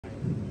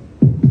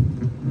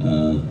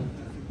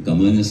Cảm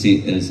ơn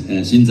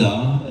xin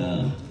chào.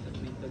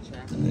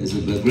 It's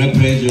a great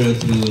pleasure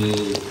to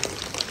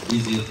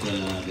visit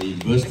the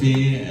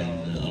university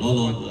and a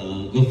lot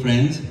of good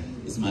friends.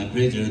 It's my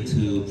pleasure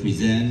to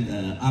present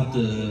after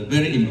a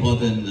very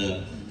important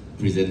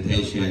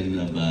presentation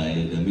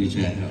by the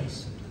Ministry of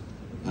Health.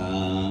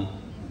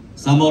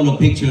 Some of the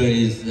picture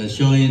is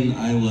showing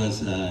I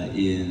was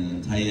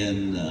in Thai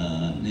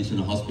Nguyen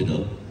National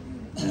Hospital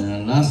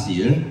last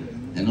year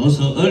and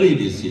also early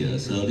this year.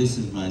 So this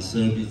is my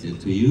third visit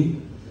to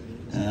you.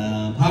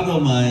 Part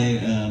of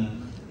my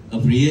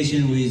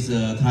affiliation with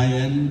Thai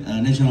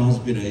Nguyen National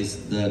Hospital is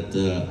that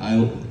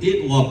I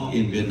did work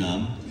in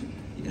Vietnam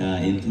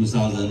in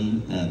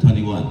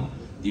 2021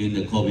 during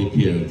the COVID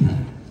period of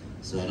time.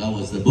 So that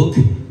was the book.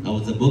 That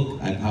was the book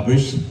I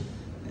published,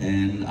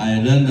 and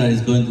I learned that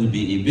it's going to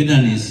be in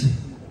Vietnamese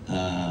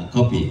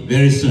copy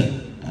very soon.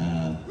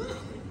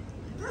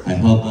 I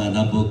hope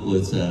that book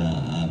was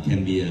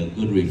can be a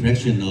good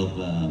reflection of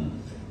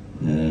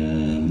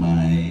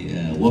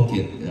my work.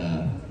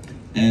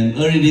 And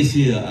early this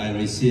year, I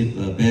received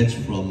a badge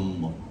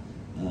from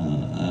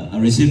I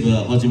received a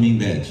Ho Chi Minh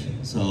badge.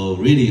 So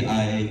really,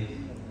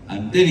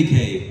 I'm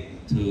dedicated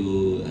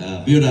to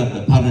build up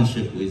a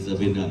partnership with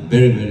Vietnam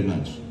very, very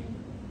much.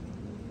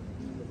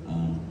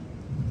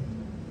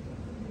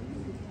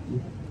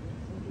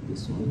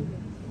 This one,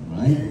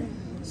 all right.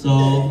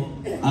 So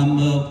I'm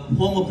a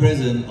former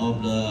president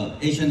of the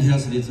Asian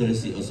Health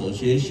Literacy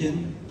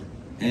Association,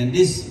 and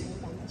this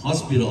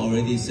hospital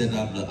already set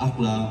up the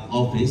Accra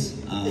office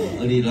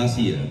early last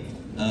year.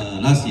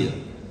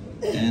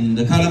 And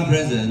the current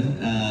president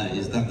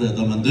is Dr.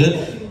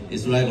 Domandut.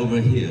 Is right over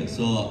here.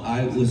 So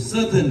I was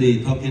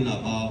certainly talking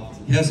about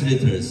health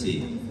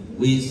literacy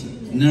with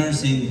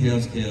nursing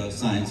healthcare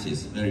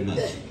sciences very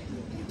much.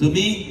 To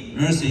me,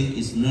 nursing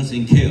is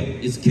nursing care.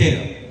 It's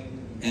care.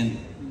 And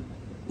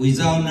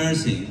without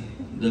nursing,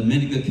 the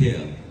medical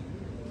care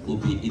will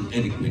be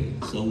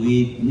inadequate. So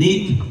we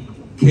need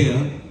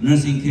care,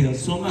 nursing care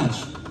so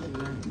much.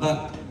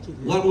 But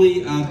what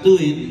we are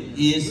doing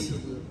is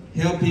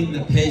helping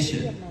the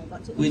patient,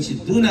 which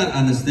do not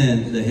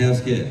understand the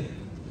healthcare.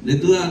 They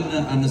do not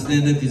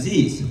understand the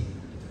disease.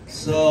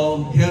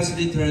 So health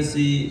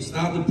literacy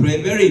starts to play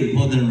a very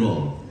important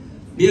role.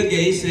 Bill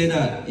Gates said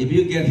that if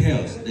you get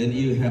health, then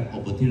you have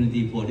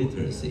opportunity for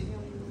literacy,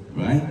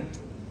 right?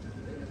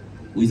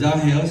 Without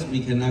health,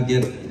 we cannot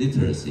get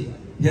literacy.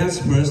 Health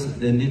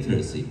first, then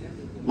literacy.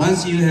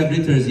 Once you have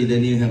literacy,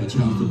 then you have a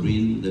chance to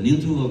bring the new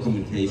tool of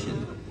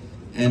communication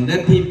and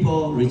let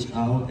people reach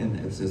out and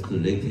access to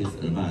the latest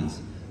advance.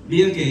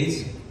 Bill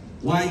Gates,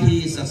 why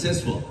he is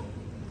successful?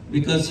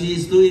 Because he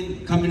is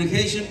doing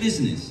communication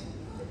business,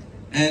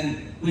 and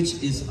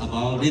which is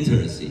about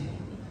literacy.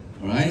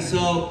 All right.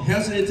 So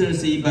health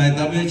literacy by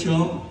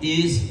WHO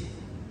is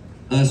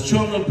a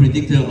stronger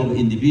predictor of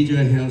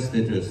individual health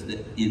status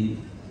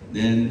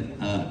than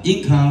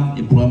income,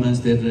 employment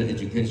status,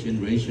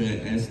 education, racial,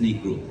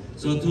 ethnic group.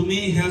 So to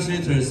me, health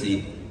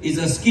literacy is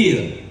a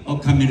skill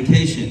of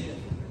communication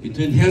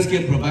between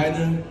healthcare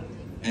provider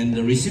and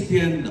the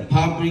recipient, the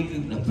public,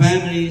 the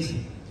families.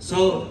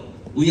 So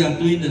we are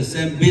doing the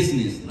same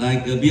business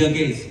like Bill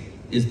Gates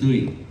is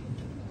doing.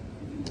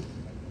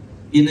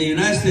 In the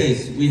United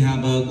States, we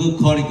have a good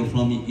colleague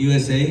from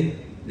USA.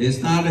 They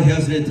started a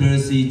health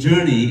literacy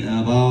journey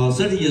about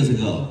 30 years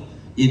ago.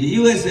 In the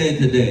USA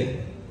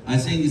today, I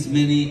think it's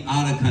many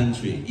other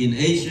countries. In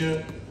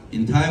Asia,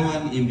 in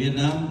Taiwan, in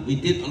Vietnam, we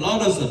did a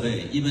lot of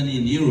survey, even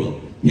in Europe.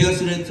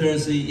 Health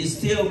literacy is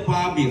still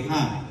far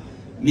behind.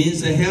 Means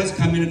the health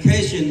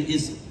communication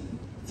is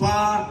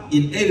far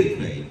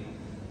inadequate.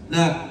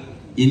 Now,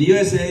 in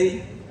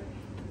USA,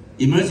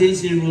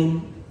 emergency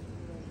room,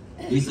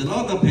 with a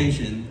lot of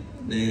patients,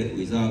 they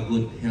without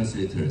good health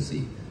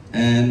literacy.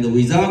 And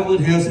without good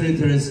health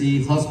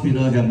literacy,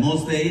 hospitals have more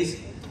stays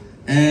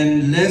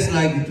and less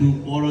likely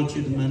to follow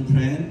treatment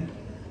plan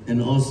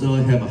and also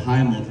have a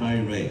high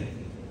mortality rate.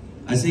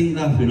 I think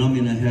that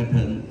phenomenon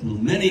happened to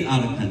many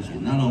other countries,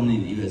 not only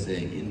in the USA,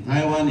 in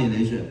Taiwan, in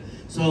Asia.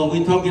 So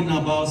we're talking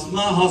about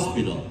smart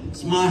hospital,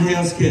 smart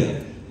health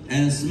care,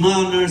 and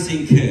smart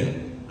nursing care.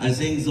 I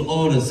think it's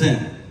all the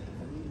same.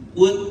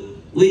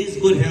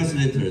 With good health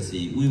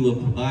literacy, we will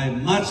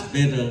provide much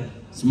better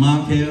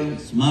smart care,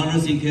 smart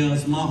nursing care,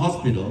 smart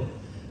hospital.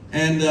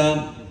 And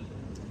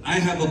I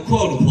have a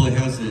quote for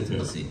health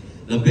literacy.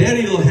 The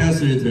value of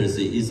health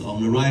literacy is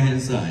on the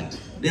right-hand side.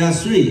 There are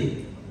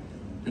three.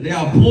 There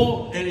are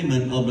four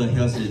elements of the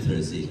health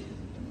literacy.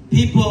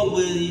 People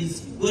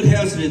with good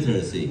health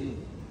literacy,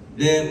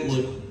 they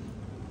would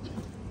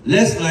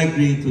less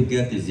likely to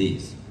get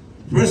disease.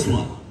 First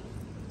one.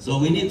 So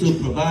we need to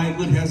provide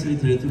good health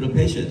literacy to the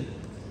patient.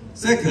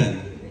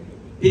 Second,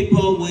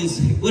 people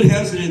with good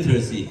health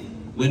literacy,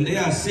 when they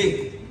are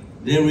sick,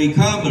 their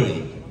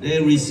recovery, they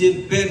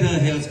receive better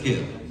health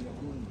care.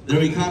 The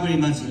recovery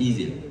much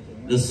easier.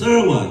 The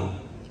third one,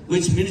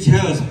 which Ministry of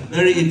Health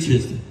very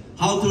interested,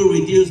 how to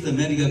reduce the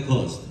medical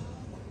cost.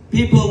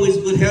 People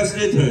with good health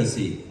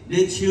literacy,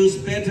 they choose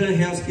better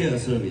healthcare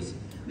service.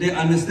 They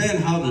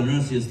understand how the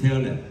nurses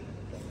tell them.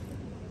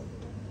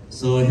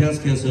 So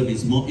healthcare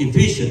service is more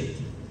efficient.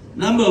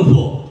 Number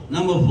four,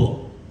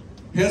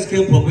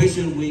 healthcare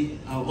profession, we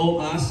are all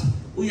us,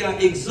 we are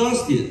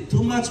exhausted,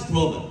 too much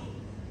problem.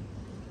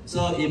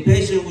 So a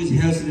patient with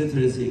health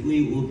literacy,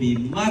 we will be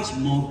much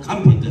more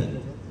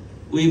competent.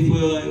 We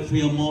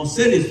feel more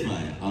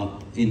satisfied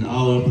in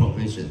our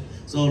profession.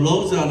 So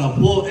those are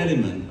the four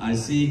elements I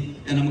see,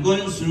 and I'm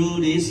going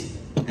through this,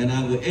 and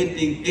I will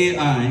adding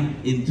AI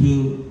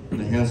into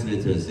the health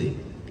literacy.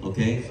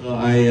 Okay, so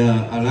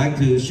I like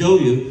to show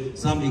you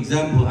some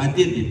example I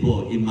did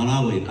before in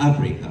Malawi, in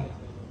Africa.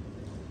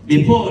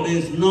 Before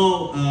there's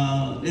no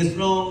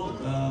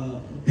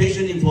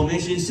patient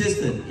information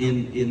system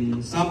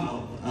in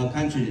some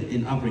countries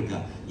in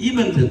Africa,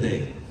 even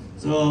today.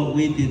 So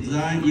we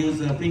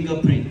use a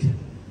fingerprint,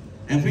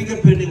 and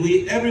fingerprint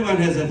everyone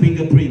has a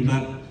fingerprint,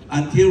 but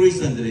until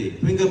recently,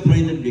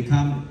 fingerprint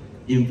become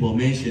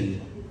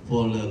information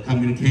for the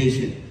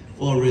communication,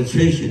 for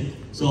registration.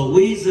 So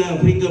with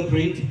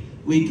fingerprint,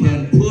 we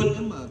can put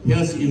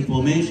health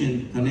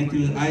information connected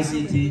with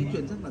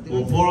ICT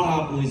or follow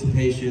up with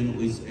patient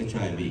with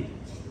HIV.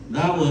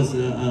 That was,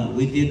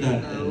 we did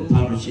that and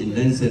published in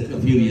Lancet a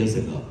few years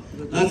ago.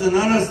 That's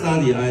another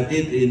study I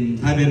did in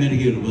Taipei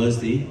Medical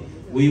University.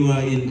 We were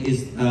in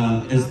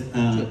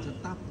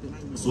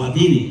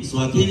Swatini.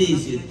 Swatini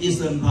is in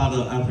eastern part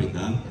of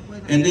Africa,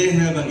 and they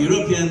have a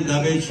European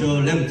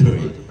WHO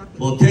laboratory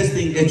for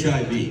testing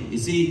HIV. You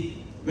see,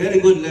 very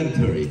good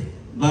laboratory.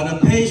 But a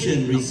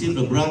patient received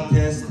a blood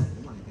test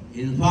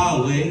in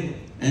far away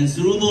and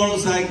through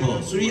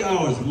motorcycle, 3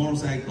 hours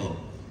motorcycle.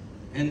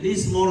 And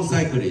this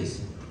motorcycle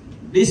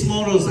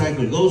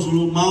goes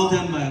through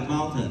mountain by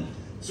mountain.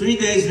 3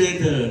 days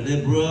later,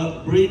 they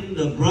bring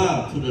the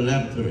blood to the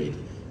laboratory,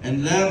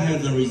 and lab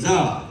has a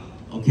result.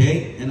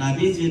 Okay, and I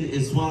visited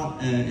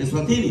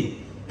Eswatini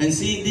and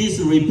see this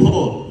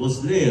report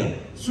was there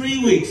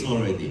 3 weeks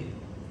already.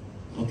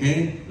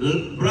 Okay,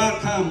 the blood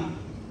come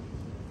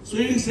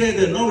 3 weeks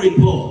later, no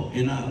report,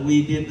 and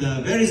we did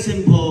a very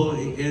simple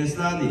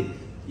study.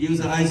 Use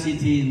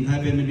ICT in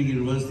Taipei Medical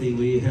University.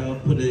 We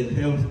help put the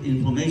health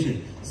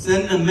information,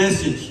 send a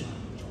message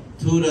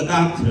to the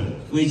doctor,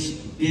 which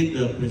did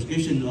the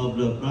prescription of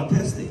the blood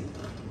testing.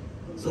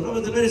 So that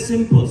was very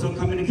simple. So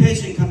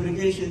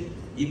communication.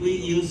 If we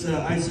use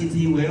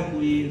ICT well,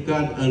 we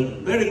got a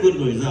very good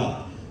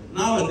result.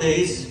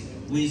 Nowadays,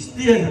 we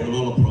still have a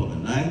lot of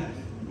problems, right?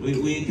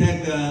 We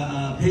take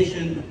a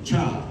patient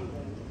chart.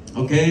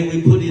 Okay,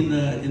 we put in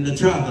the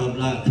chart of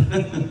blood.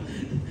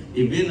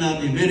 In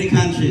Vietnam, in many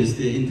countries,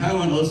 in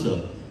Taiwan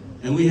also,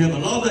 and we have a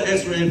lot of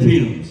X-ray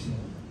films,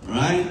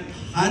 right?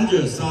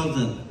 Hundreds,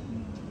 thousands.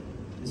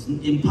 It's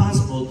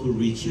impossible to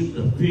retrieve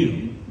the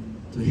film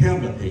to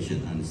help the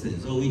patient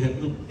understand. So we have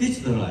to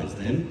digitalize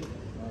them.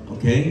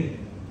 Okay.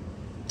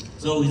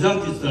 So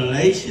without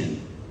digitalization,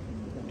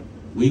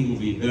 we will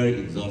be very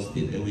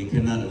exhausted and we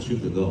cannot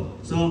achieve the goal.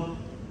 So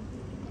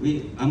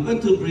I'm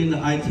going to bring the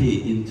IT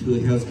into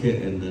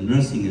healthcare and the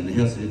nursing and the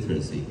health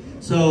literacy.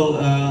 So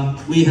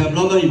we have a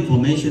lot of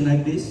information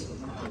like this.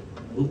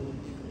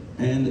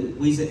 And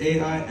with the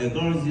AI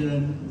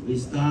algorithm, we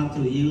start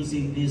to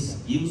using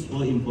this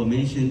useful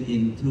information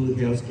into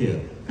healthcare,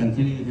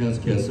 continuing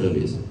healthcare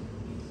service.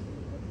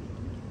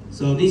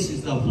 So this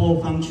is the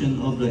full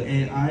function of the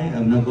AI.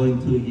 I'm not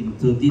going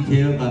into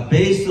detail, but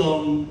based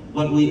on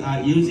what we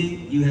are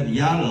using, you have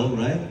yellow,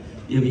 right?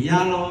 You have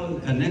yellow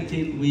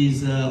connected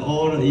with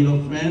all your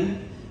friends,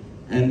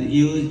 and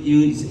you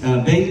use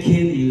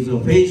banking, use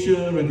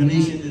facial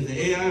recognition is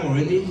the AI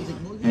already,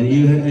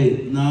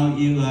 and now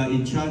you are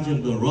in charge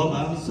of the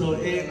robot. So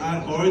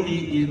AI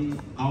already in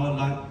our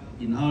life,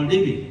 in our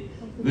living,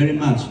 very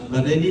much.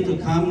 But they need to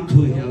come to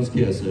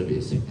healthcare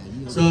service.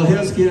 So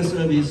healthcare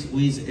service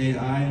with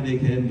AI, they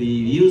can be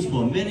used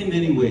for many,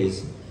 many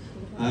ways.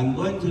 I'm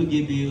going to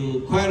give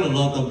you quite a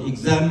lot of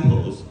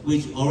examples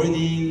which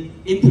already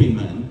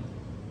implement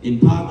in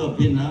part of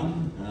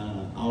Vietnam.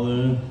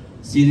 Our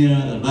senior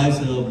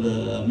advisor of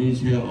the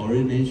ministry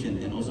already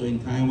mentioned, and also in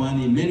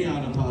Taiwan, in many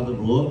other parts of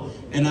the world.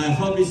 And I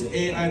hope this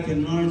AI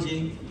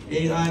technology,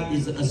 AI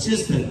is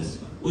assistance.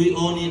 We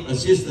all need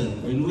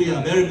assistance. When we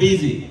are very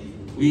busy,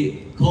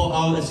 we call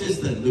our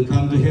assistant to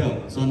come to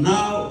help. So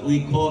now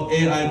we call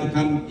AI to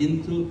come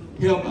in to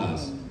help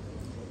us.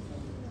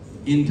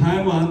 In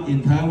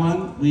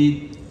Taiwan,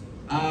 we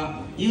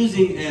are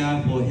using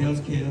AI for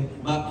healthcare,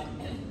 but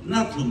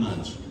not too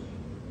much.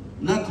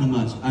 Not too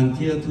much.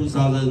 Until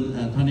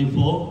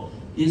 2024,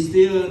 it's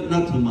still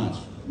not too much.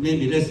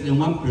 Maybe less than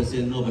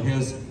 1% of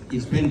health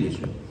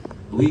expenditure.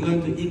 We're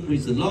going to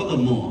increase a lot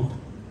more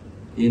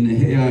in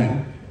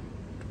AI.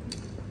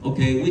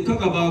 Okay, we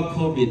talk about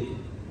COVID.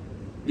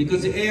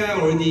 Because AI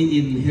already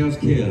in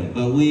healthcare,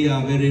 but we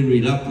are very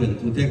reluctant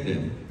to take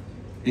them.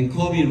 And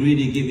COVID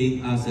really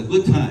giving us a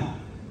good time.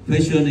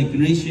 Facial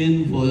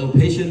recognition for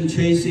patient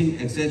tracing,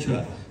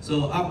 etc.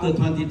 So after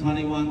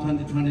 2021,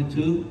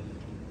 2022,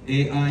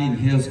 AI in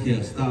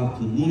healthcare start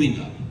to moving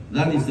up.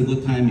 That is the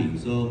good timing.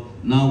 So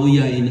now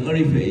we are in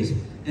early phase.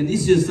 And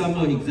this is some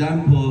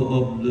example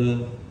of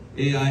the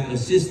AI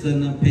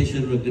assistant,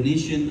 patient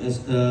recognition,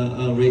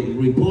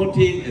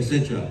 reporting,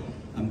 etc.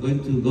 I'm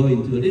going to go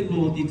into a little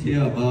more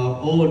detail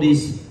about all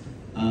these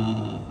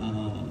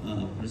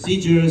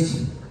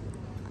procedures.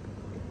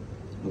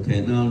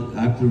 Okay, now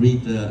I have to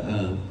read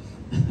the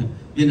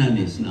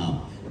Vietnamese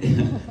now.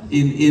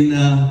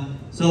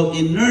 So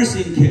in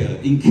nursing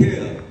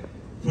care,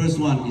 first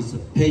one is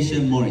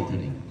patient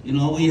monitoring. You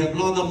know, we have a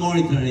lot of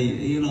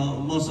monitoring. You know,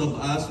 most of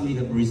us, we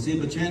have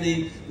received a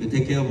training. We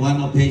take care of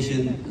one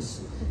patient,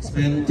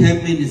 spend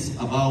 10 minutes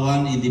about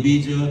one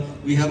individual.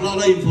 We have a lot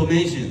of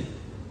information,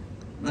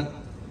 but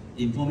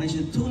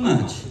information too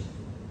much.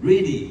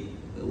 Really,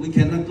 we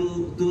cannot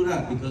do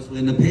that, because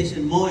when the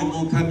patient more and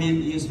more come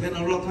in, you spend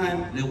a lot of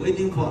time, they're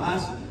waiting for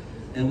us,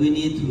 and we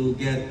need to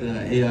get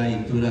AI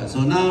into that.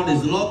 So now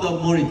there's a lot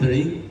of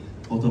monitoring,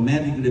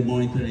 automatically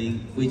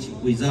monitoring, which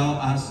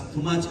without us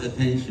too much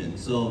attention.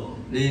 So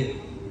they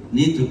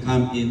need to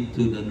come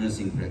into the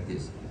nursing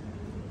practice.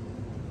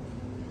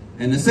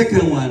 And the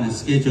second one is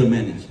schedule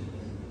management.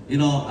 You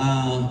know,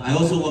 I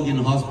also work in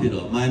a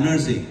hospital. My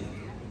nursing,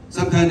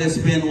 sometimes they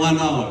spend 1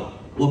 hour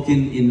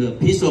working in a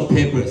piece of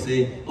paper,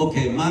 say,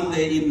 okay,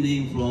 Monday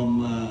evening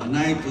from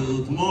 9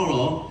 to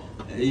tomorrow,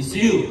 it's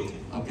you.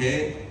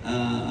 Okay,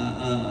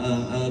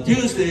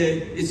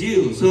 Tuesday is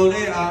you. So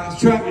they are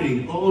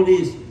struggling, all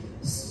this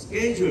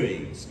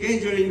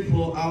scheduling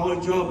for our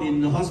job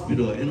in the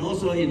hospital and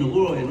also in the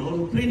world and all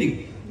the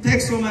clinic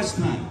takes so much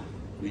time.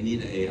 We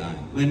need AI.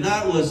 When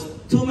that was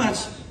too much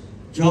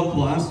job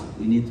for us,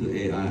 we need to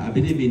AI. I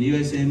believe in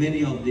USA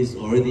many of this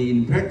already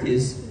in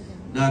practice,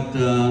 that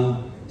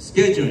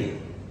scheduling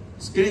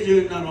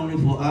not only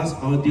for us,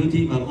 our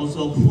duty, but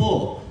also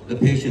for the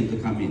patient to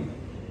come in.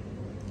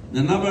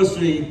 The number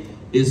 3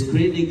 is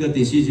clinical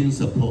decision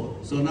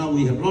support. So now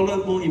we have a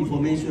lot more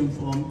information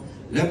from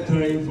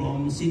laboratory,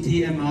 from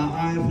CT,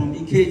 MRI, from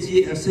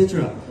EKG,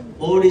 etc.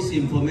 All this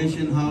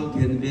information, how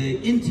can they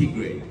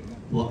integrate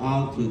for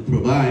us to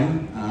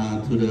provide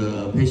to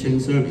the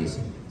patient service?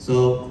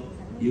 So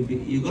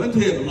you're going to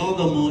have a lot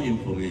of more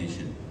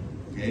information,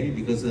 okay?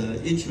 Because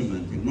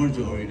instrument,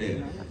 technology already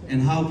there.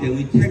 And how can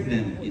we take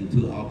them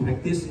into our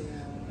practice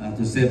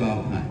to save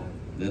our time?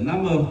 The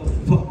number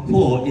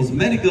 4 is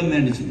medical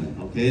management.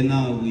 Okay,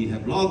 now we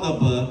have a lot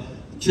of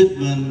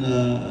treatment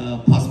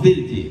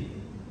possibility,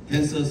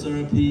 cancer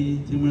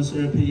therapy, tumor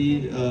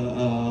therapy,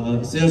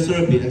 cell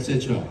therapy,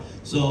 etc.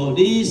 So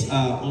these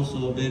are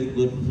also very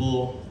good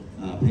for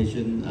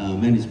patient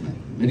management,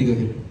 medical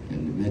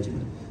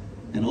management.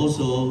 And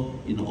also,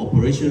 you know,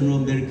 operation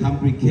room, very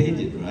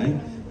complicated, right?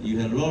 You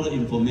have a lot of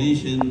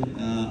information.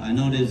 I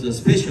know there's a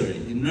specialty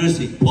in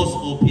nursing,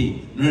 post-OP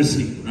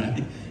nursing,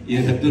 right?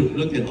 You have to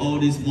look at all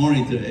this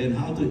monitor and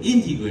how to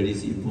integrate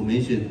this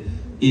information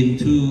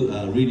into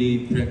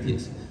really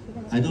practice.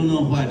 I don't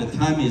know why the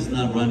time is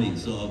not running,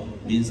 so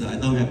it means I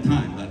don't have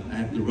time, but I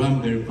have to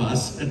run very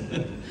fast.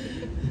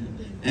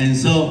 And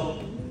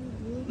so,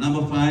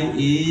 number 5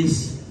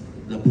 is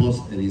the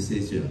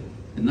post-anesthesia.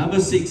 And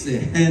number 6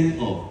 is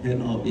handoff.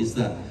 Handoff is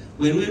that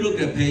when we look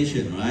at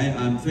patient, right,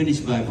 I'm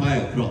finished by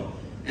 5 o'clock,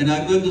 and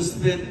I'm going to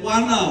spend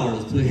 1 hour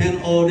to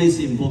hand all this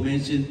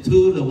information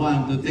to the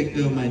one to take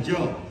care of my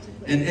job.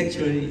 And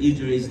actually,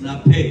 usually it's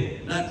not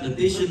paid. That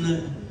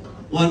additional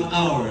 1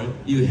 hour,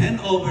 you hand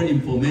over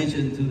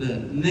information to the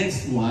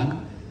next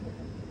one,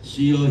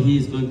 she or he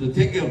is going to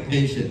take care of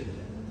patient.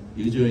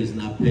 Usually it's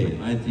not paid,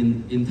 right?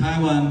 In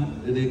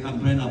Taiwan, they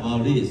complain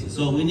about this.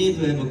 So we need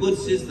to have a good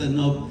system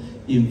of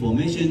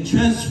information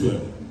transfer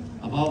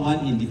about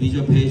one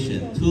individual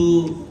patient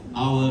to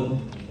our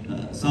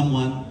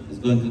someone is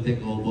going to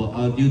take over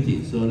our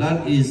duty. So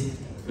that is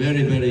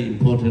very, very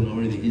important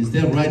already.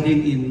 Instead of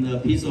writing in a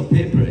piece of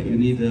paper, you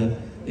need an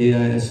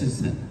AI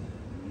assistant.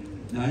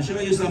 Now I'll show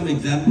you some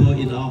example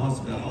in our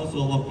hospital. I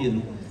also work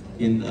in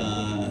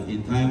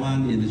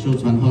Taiwan in the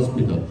Children's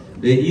Hospital.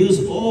 They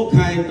use all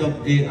kinds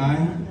of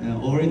AI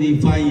already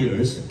 5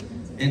 years,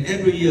 and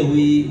every year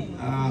we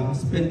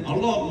spend a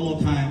lot more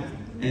time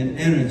and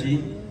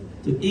energy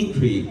to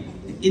integrate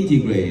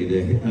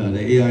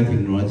the AI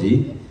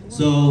technology.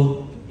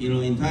 So, you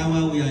know, in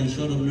Taiwan we are in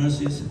short of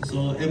nurses,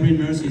 so every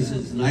nurse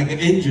is like an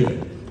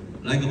angel,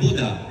 like a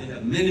Buddha. They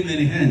have many,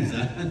 many hands.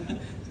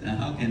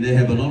 How can they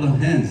have a lot of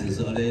hands?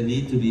 So they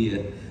need to be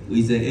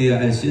with the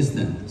AI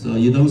assistant. So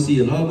you don't see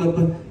a lot of,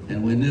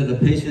 and when the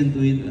patient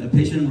doing a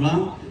patient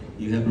run,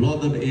 you have a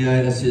lot of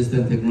AI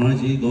assistant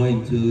technology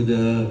going to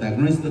the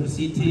diagnosis of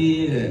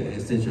CT,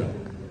 etc.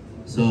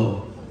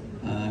 So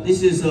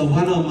this is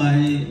one of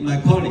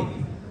my colleagues.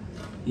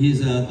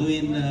 He's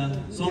doing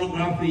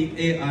sonography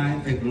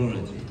AI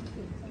technology,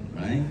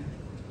 right?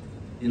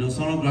 You know,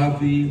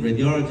 sonography,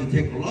 radiology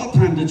take a lot of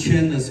time to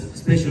train the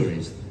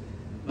specialist.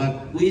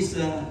 But with,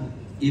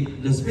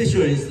 if the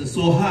specialist is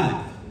so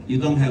high, you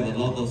don't have a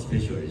lot of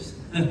specialists.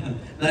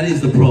 That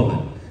is the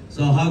problem.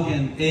 So how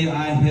can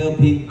AI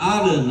helping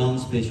other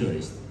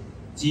non-specialists,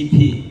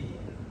 GP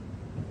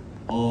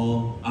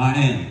or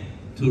RN,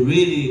 to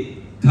really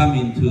come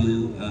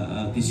into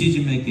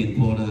decision making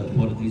for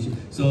the patient?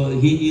 So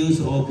he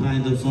used all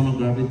kinds of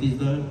sonography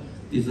digital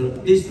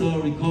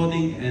digital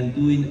recording and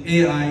doing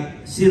AI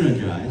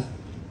synergize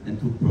and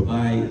to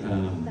provide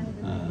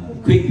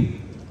quick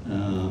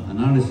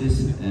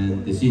analysis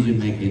and decision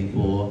making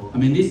for, I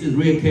mean, this is a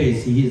real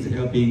case. He is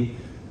helping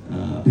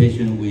a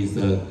patient with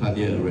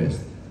cardiac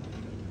arrest.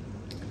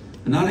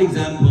 Another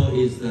example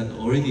is that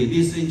already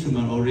this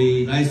instrument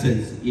already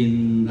licensed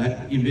in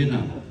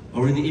Vietnam,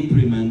 already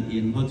implemented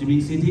in Ho Chi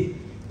Minh City.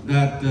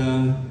 That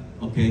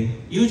okay,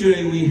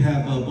 usually we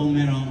have a bone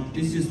marrow.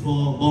 This is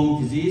for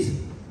bone disease,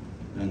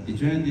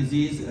 degenerative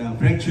disease,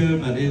 fracture,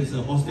 but it's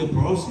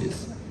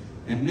osteoporosis.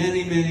 And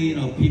many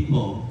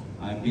people,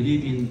 I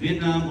believe in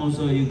Vietnam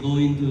also, you go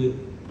into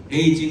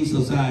aging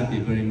society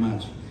very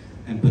much.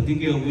 And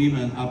particularly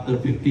women after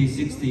 50,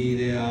 60,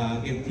 they are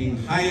getting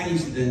higher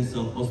incidence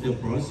of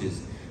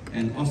osteoporosis.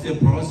 And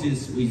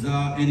osteoporosis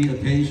without any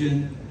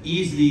attention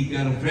easily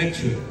get a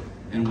fracture.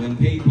 And when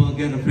people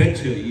get a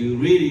fracture, you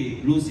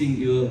really losing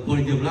your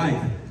quality of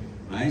life,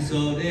 right?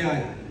 So they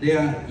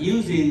are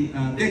using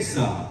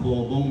DEXA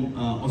for bone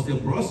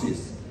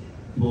osteoporosis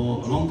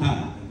for a long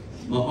time.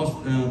 But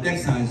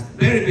DEXA is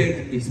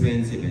very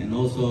expensive and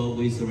also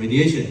with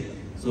radiation.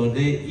 So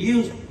they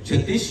use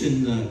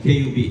traditional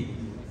KUB.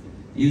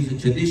 Use a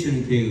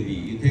traditional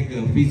KUB. You take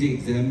a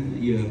physics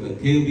exam, you have a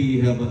KUB,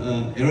 you have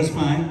a error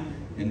spine,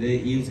 and they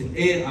use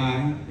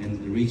AI and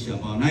reach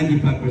about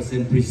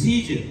 95%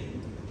 precision,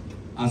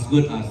 as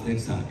good as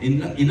DEXA.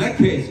 In that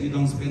case, you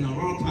don't spend a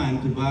lot of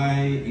time to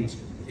buy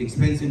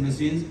expensive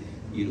machines.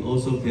 You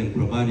also can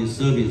provide a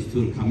service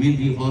to a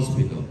community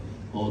hospital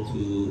or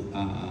to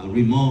a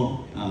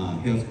remote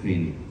health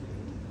clinic.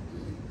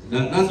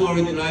 That's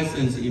already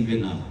licensed in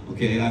Vietnam.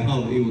 Okay, I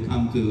hope it will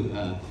come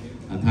to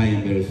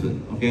Thailand very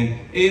soon.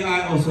 Okay,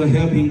 AI also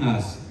helping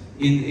us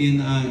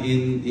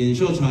in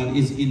short run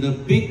is in the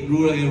big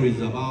rural areas,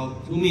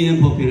 about 2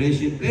 million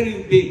population,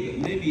 very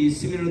big, maybe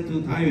similar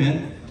to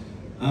Thailand.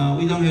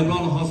 We don't have a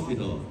lot of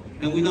hospital,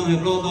 and we don't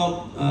have a lot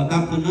of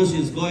doctor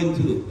nurses going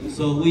to.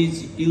 So we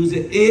use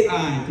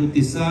AI to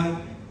decide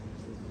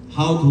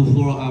how to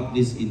follow up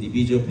this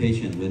individual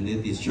patient when they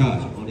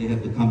discharge or they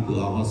have to come to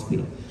our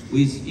hospital.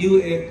 We use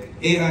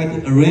AI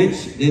to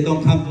arrange they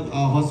don't come to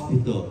our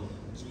hospital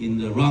in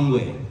the wrong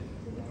way.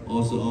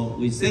 Also,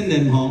 we send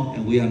them home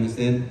and we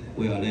understand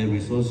where are their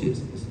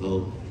resources.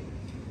 So,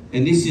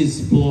 and this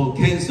is for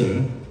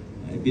cancer.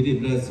 I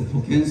believe that's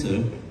for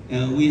cancer.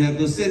 We have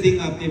to setting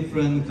up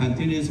different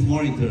continuous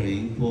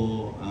monitoring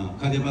for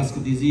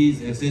cardiovascular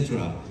disease,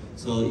 etc.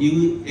 So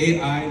use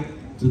AI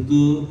to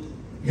do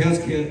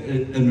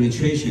healthcare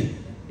administration.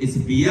 It's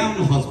beyond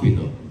the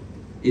hospital.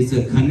 It's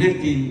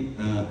connecting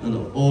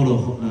all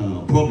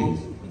the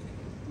provinces.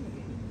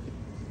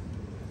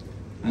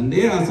 And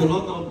there are a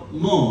lot of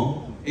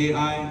more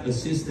AI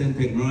assistant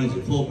technology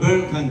for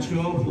burn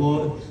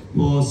control,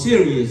 for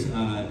serious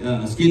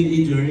skin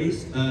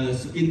injuries,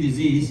 skin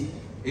disease,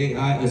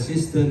 AI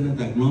assistant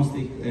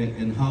diagnostic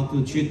and how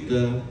to treat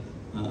the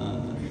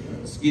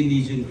skin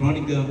lesion,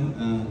 chronic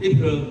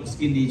difficult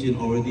skin lesion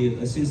already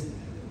assist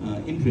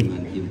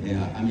implement in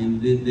AI. I mean,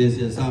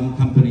 there's some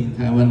company in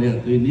Taiwan they are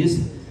doing this.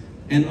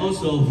 And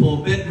also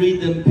for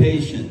bedridden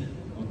patient,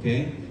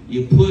 okay,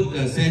 you put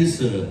a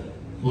sensor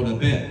for the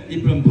bed,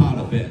 different part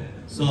of bed.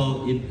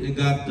 So if they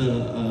got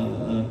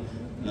the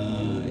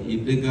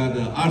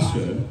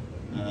ulcer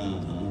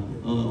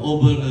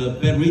over the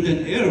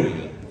bedridden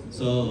area,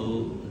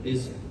 so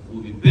it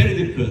will be very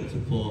difficult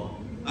for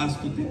us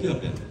to take care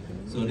of them.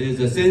 So there's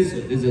a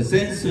sensor. There's a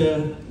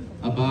sensor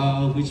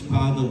about which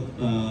part of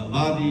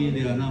body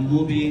they are not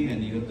moving,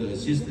 and you have to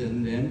assist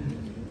them.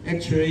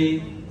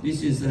 Actually,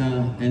 this is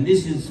and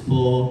this is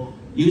for.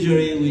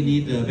 Usually we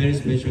need a very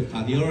special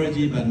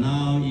cardiology, but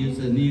now use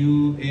a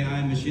new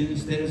AI machine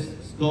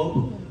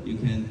stethoscope. You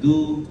can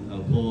do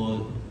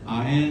for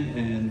RN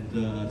and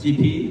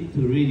GP to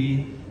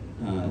really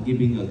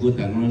giving a good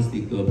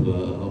diagnostic of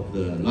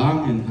the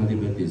lung and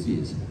cardiac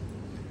disease.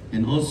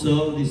 And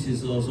also, this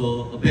is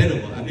also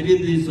available. I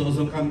believe this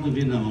also come to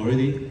Vietnam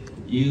already.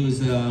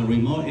 Use a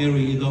remote area,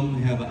 you don't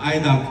have an eye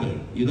doctor.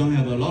 You don't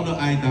have a lot of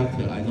eye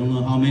doctor. I don't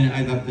know how many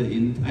eye doctor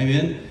in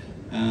Thailand.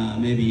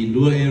 Maybe in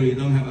rural area you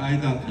don't have eye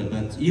doctor,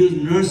 but use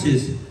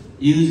nurses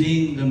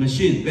using the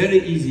machine, very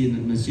easy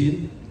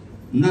machine,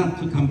 not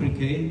too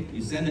complicated.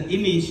 You send an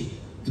image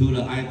to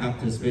the eye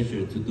doctor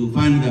specialist to do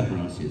final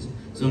diagnosis.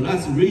 So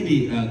that's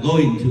really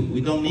going to,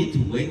 we don't need to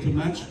wait too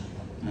much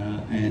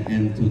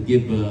and to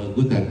give a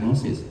good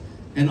diagnosis.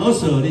 And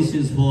also this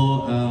is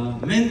for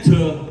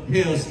mental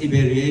health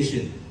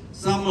evaluation.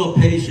 Some of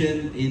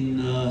patients in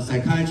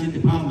psychiatry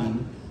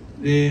department,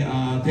 they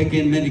are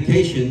taking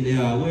medication, they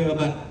are aware,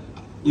 but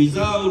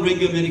without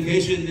regular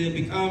medication, they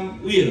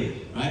become weird,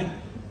 right?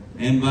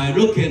 And by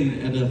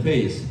looking at the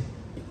face,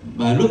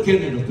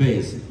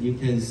 you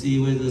can see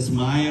whether they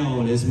smile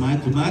or they smile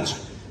too much.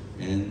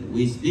 And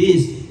with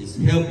this, it's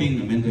helping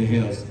the mental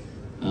health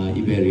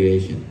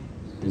evaluation.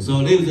 And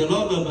so there's a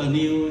lot of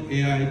new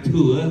AI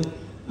tool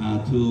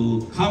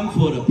to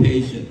comfort the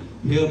patient,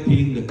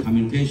 helping the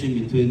communication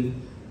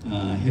between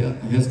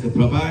healthcare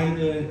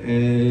provider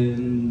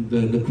and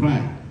the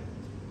client.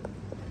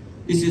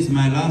 This is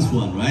my last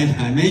one, right?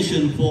 I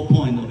mentioned 4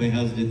 points of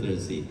health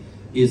literacy.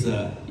 Is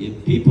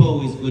if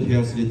people with good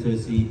health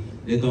literacy,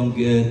 they don't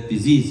get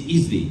disease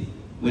easily.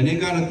 When they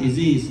got a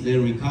disease, they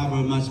recover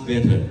much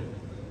better.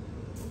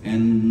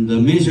 And the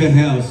major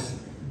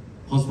health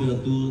hospital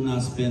do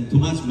not spend too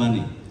much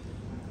money,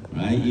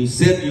 right? You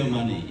save your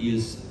money, you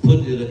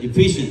put the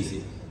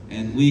efficiency,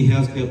 and we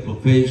healthcare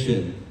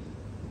profession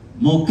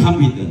more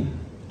competent.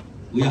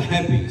 We are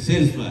happy,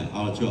 satisfied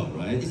our job,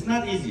 right? It's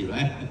not easy,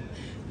 right?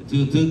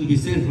 to be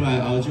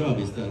satisfied our job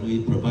is that we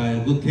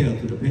provide good care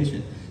to the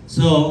patient.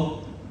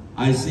 So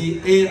I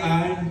see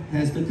AI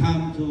has to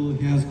come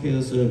to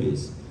healthcare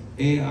service.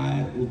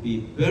 AI will be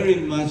very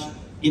much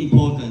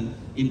important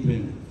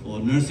for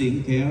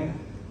nursing care,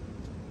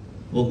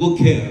 for good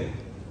care.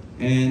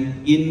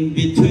 And in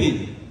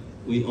between,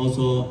 we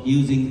also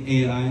using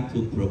AI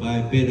to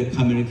provide better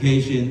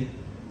communication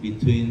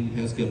between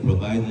healthcare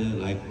provider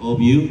like all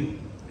of you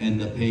and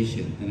the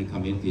patient and the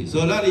community.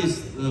 So that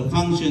is the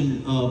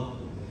function of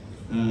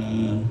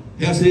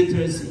health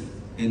literacy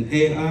and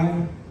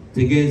AI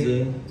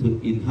together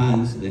to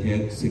enhance the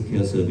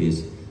healthcare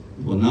service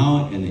for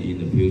now and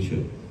in the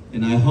future.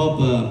 And I hope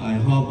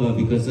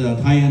because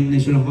Thai Nguyen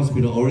National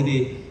Hospital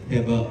already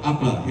have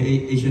AHLA,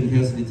 Asian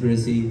Health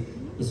Literacy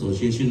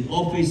Association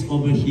office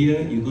over here.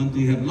 You're going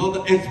to have a lot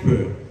of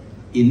experts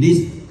in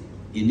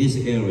this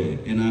area.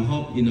 And I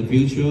hope in the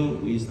future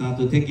we start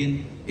to take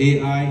in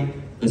AI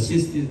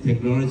assisted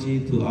technology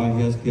to our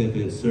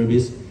healthcare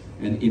service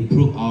and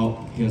improve our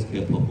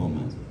healthcare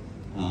performance.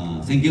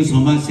 Thank you so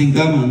much,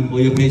 Singgaman, for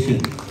your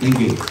patience. Thank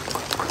you.